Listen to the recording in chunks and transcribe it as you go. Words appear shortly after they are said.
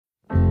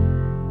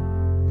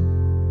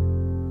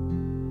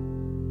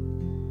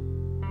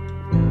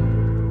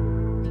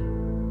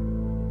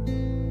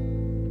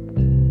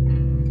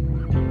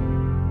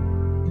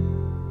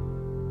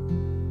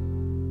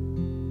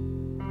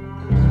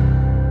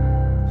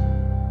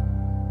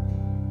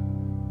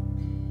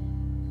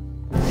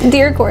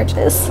Dear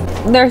gorgeous,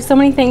 there are so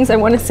many things I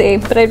want to say,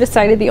 but I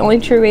decided the only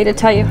true way to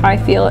tell you how I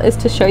feel is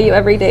to show you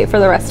every day for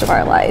the rest of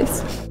our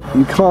lives.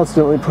 You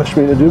constantly push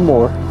me to do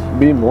more,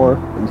 be more,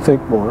 and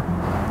think more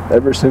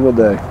every single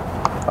day.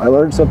 I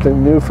learned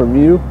something new from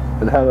you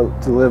and how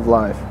to live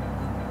life.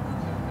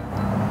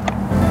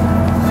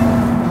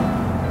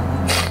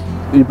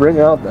 You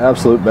bring out the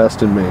absolute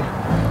best in me.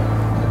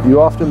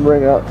 You often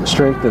bring out the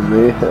strength in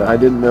me that I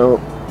didn't know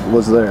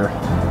was there.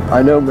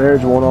 I know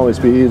marriage won't always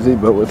be easy,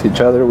 but with each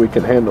other we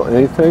can handle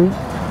anything,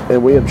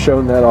 and we have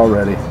shown that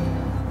already.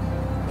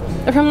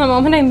 From the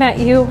moment I met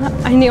you,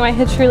 I knew I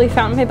had truly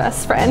found my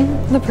best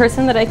friend, the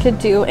person that I could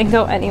do and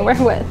go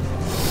anywhere with.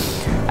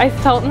 I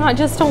felt not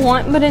just a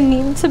want, but a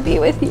need to be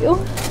with you.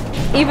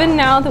 Even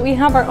now that we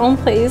have our own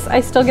place,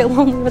 I still get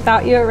lonely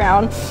without you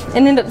around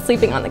and end up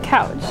sleeping on the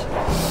couch.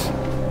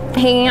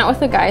 Hanging out with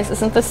the guys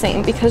isn't the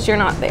same because you're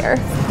not there.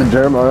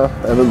 Jeremiah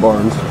Evan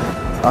Barnes,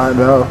 I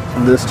vow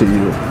this to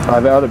you. I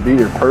vow to be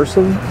your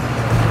person.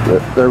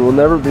 There will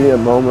never be a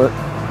moment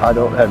I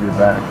don't have your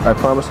back. I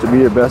promise to be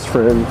your best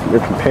friend,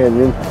 your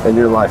companion, and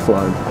your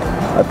lifeline.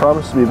 I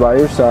promise to be by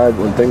your side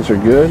when things are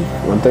good,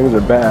 when things are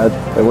bad,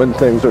 and when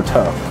things are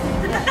tough.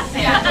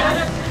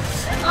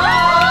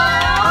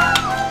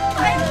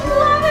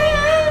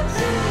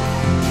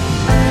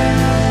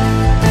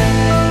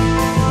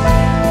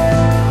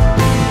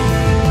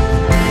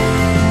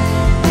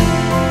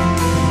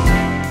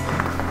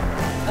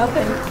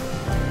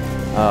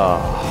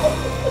 Oh,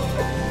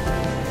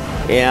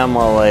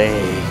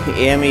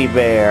 Emmy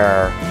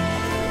Bear.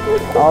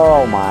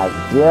 Oh my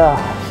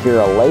gosh,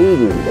 you're a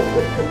lady.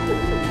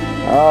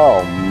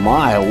 Oh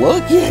my,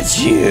 look at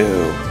you.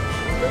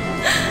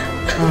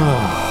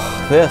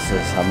 Oh, this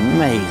is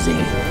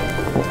amazing.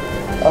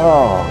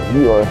 Oh,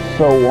 you are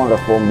so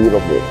wonderful and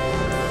beautiful.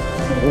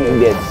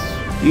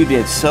 You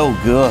did so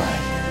good.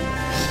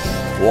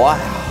 Wow.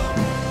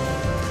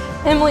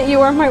 Emily, you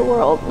are my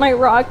world, my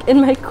rock,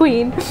 and my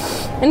queen.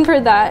 And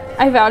for that,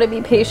 I vow to be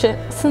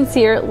patient,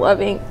 sincere,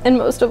 loving, and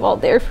most of all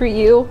there for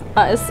you,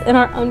 us, and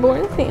our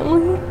unborn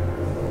family.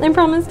 I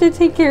promise to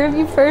take care of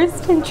you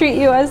first and treat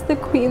you as the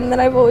queen that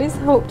I've always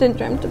hoped and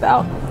dreamt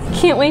about.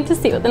 Can't wait to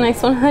see what the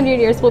next 100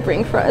 years will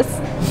bring for us.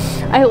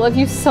 I love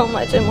you so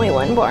much, Emily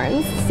Lynn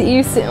Barnes. See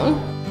you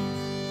soon.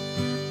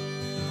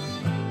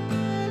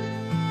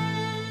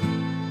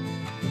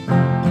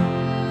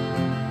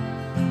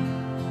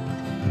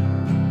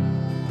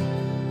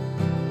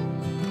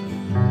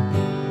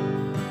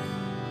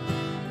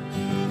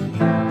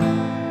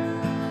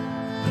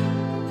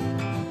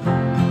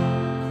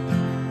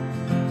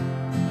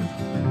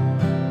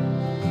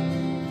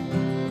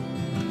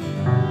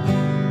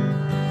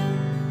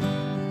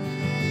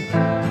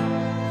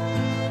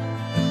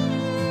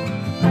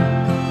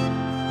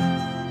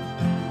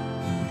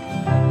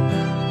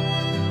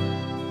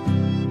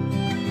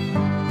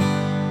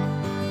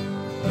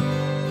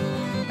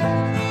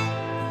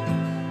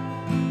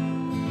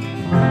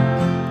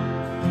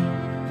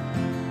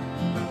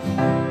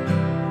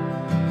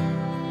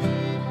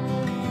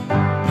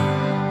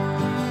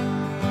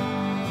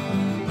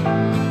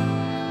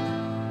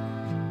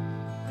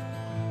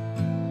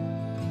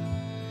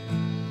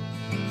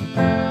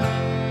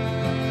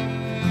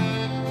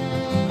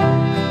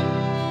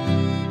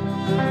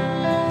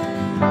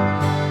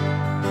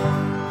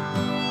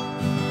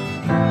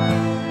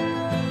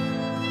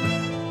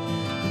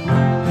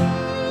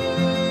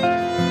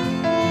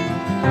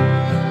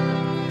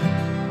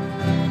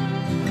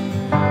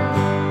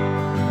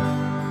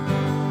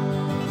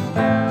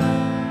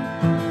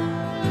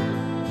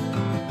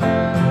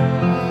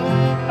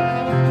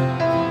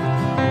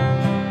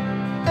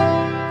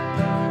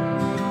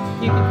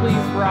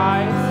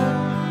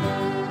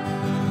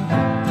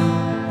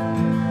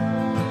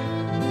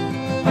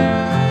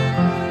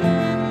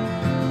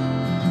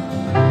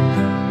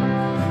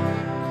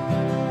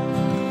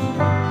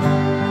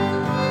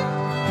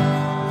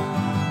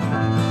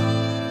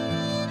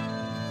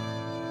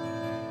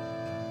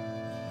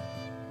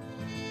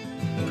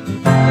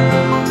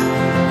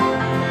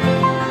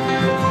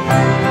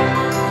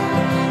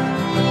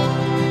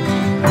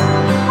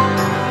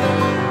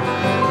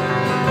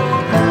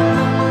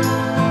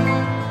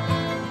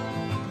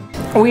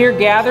 We are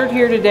gathered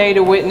here today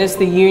to witness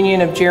the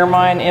union of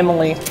Jeremiah and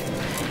Emily.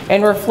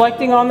 And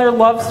reflecting on their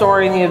love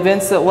story and the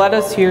events that led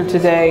us here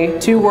today,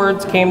 two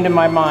words came to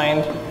my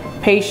mind: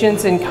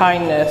 patience and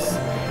kindness.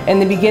 In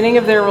the beginning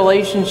of their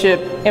relationship,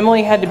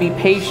 Emily had to be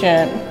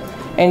patient,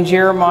 and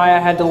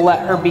Jeremiah had to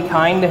let her be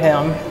kind to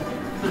him.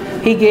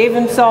 He gave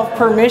himself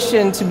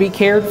permission to be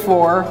cared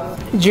for.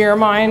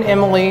 Jeremiah and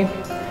Emily,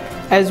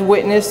 as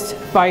witnessed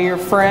by your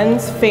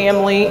friends,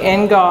 family,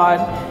 and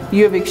God,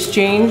 you have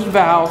exchanged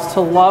vows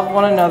to love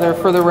one another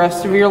for the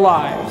rest of your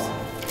lives.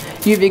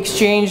 You've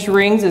exchanged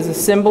rings as a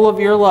symbol of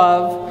your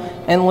love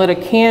and lit a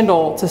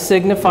candle to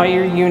signify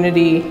your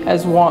unity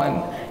as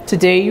one.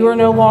 Today you are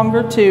no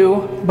longer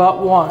two,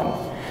 but one.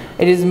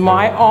 It is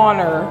my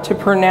honor to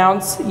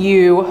pronounce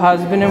you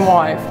husband and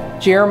wife.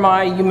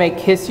 Jeremiah, you may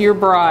kiss your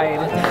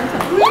bride.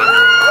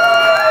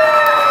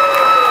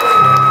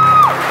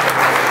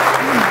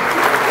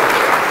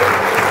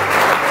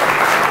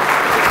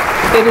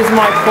 It is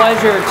my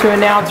pleasure to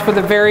announce for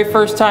the very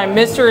first time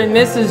Mr. and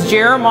Mrs.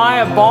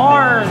 Jeremiah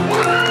Barnes.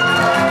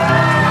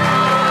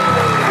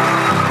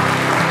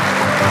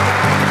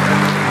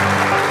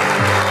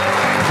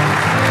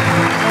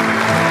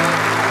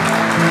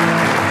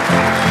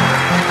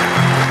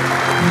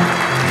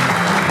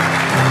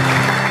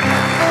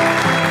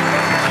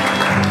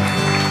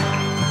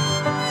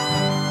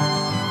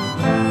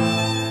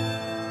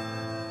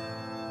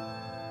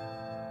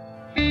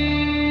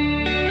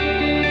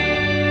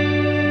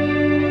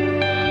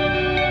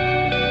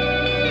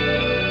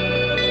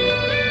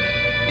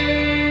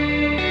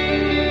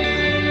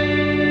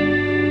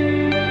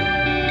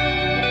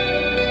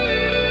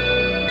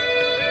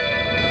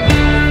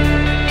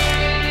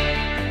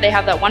 They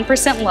have that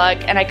 1% luck,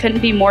 and I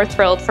couldn't be more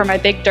thrilled for my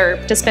big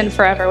derp to spend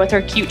forever with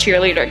her cute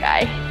cheerleader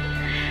guy.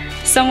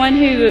 Someone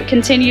who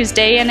continues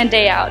day in and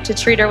day out to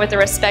treat her with the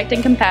respect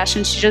and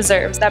compassion she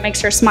deserves. That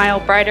makes her smile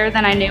brighter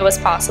than I knew was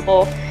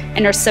possible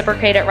and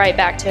reciprocate it right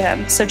back to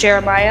him. So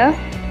Jeremiah,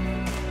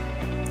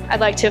 I'd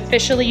like to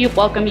officially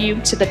welcome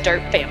you to the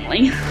Derp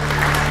family.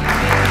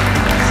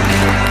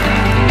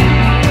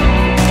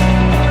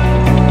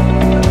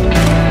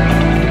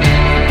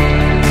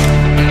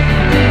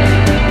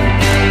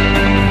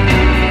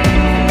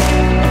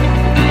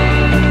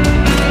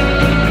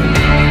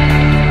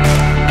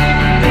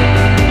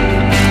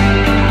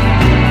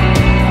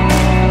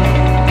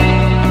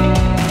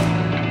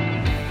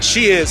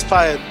 She is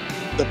probably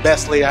the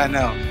best lady I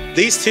know.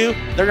 These two,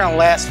 they're gonna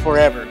last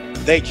forever.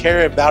 They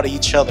care about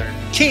each other.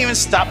 Can't even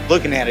stop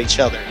looking at each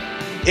other.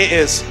 It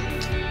is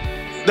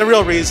the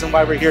real reason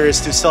why we're here,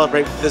 is to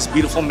celebrate this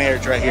beautiful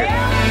marriage right here.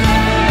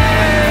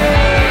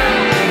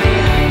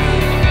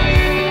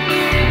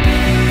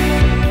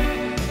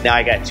 Now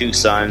I got 2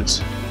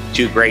 sons,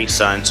 2 great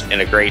sons,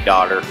 and a great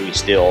daughter who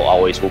still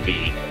always will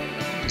be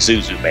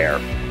Zuzu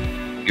Bear.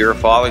 You're a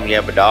father, you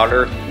have a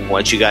daughter, and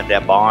once you got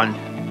that bond,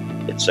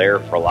 it's there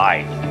for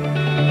life.